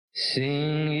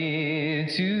Sing ye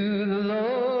to the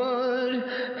Lord,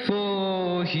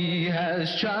 for he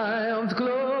has triumphed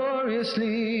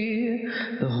gloriously.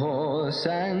 The horse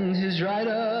and his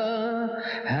rider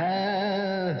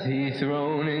hath he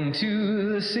thrown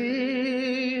into the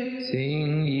sea.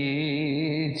 Sing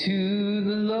ye to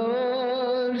the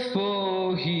Lord,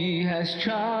 for he has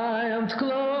triumphed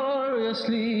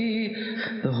gloriously.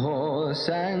 The horse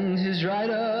and his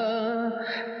rider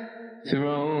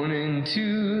thrown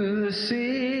into the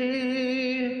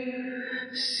sea.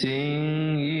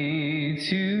 Sing ye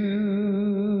to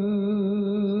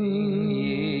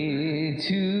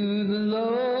the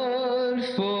Lord,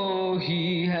 for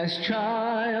he has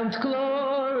triumphed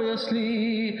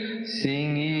gloriously.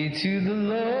 Sing ye to the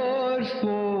Lord,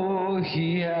 for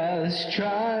he has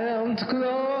triumphed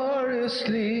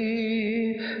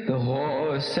gloriously. The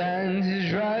horse and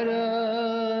his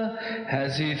rider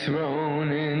has he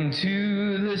thrown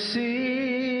into the sea.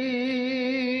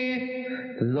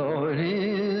 The Lord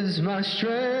is my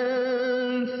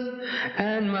strength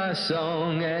and my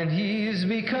song, and he's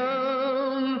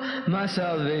become my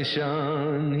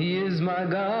salvation. He is my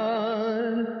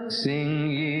God.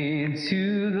 Sing ye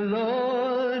to the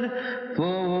Lord,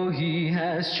 for he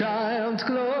has triumphed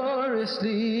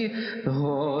gloriously. The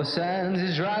horse and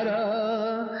his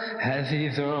rider hath he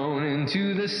thrown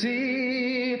into the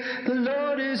sea. The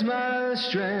Lord is my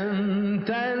strength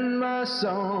and my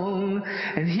song,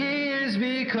 and he is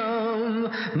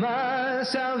become my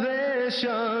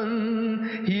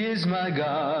salvation. He is my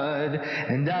God,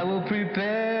 and I will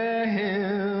prepare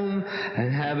him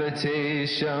an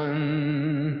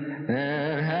habitation,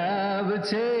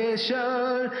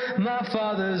 my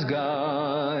Father's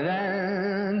God,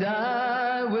 and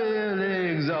I will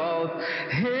exalt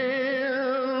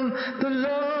him. The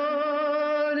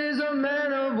Lord is a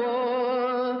man of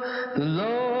war, the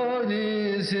Lord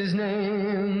is his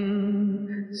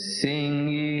name. Sing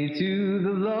ye to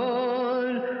the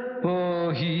Lord,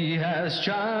 for he has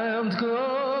triumphed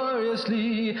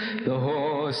gloriously. The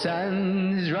horse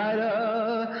and his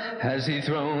rider has he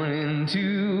thrown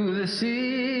into the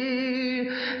sea.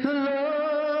 The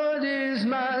Lord is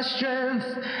my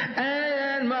strength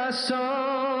and my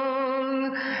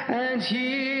song, and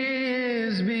he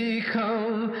is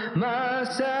become my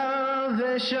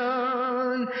salvation.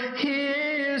 He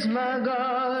is my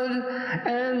God,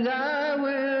 and I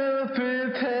will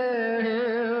prepare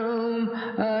him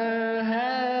a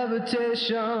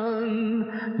habitation,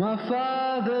 my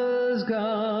Father's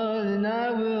God, and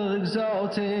I will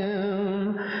exalt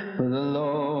him. For the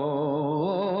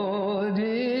Lord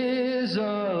is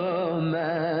a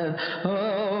man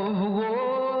of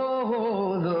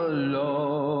war, the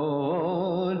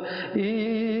Lord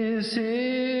is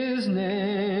his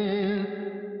name.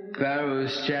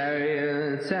 Pharaoh's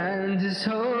chariots and his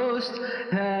host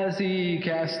has he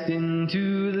cast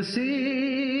into the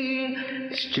sea.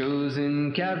 His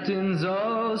chosen captains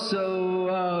also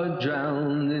are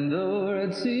drowned in the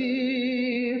Red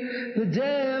Sea. The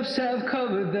depths have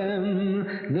covered them,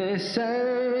 they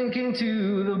sank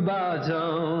into the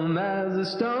bottom as a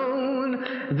stone.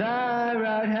 Thy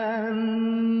right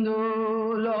hand,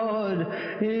 O Lord,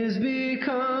 is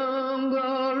become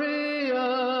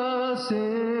glorious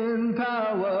in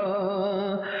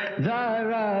power. Thy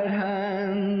right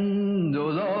hand, O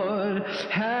Lord,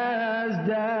 has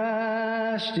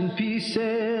dashed in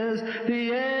pieces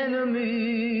the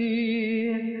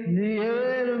enemy,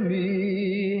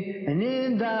 and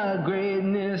in the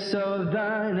greatness of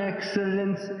thine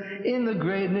excellence, in the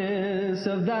greatness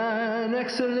of thine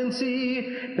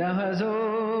excellency, thou hast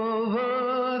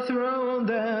overthrown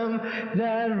them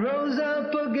that rose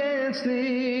up against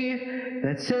thee,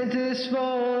 that sentest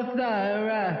forth thy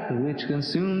wrath, which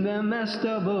consumed them as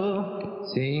stubble.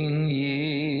 Sing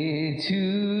ye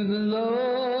to the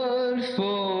Lord,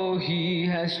 for he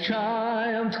has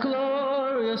triumphed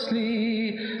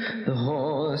gloriously. The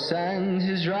horse and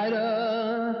his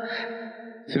rider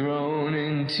thrown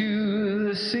into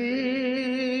the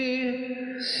sea.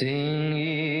 Sing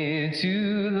ye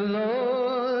to the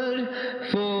Lord,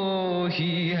 for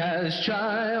he has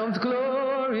triumphed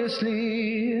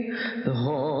gloriously. The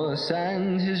horse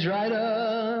and his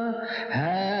rider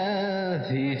hath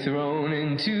he thrown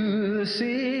into the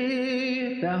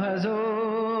sea. Thou hast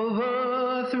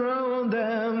overthrown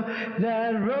them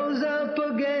that rose up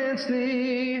against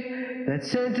thee, that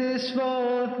sentest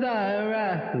forth thy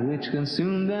wrath, which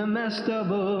consumed them as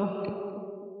stubble.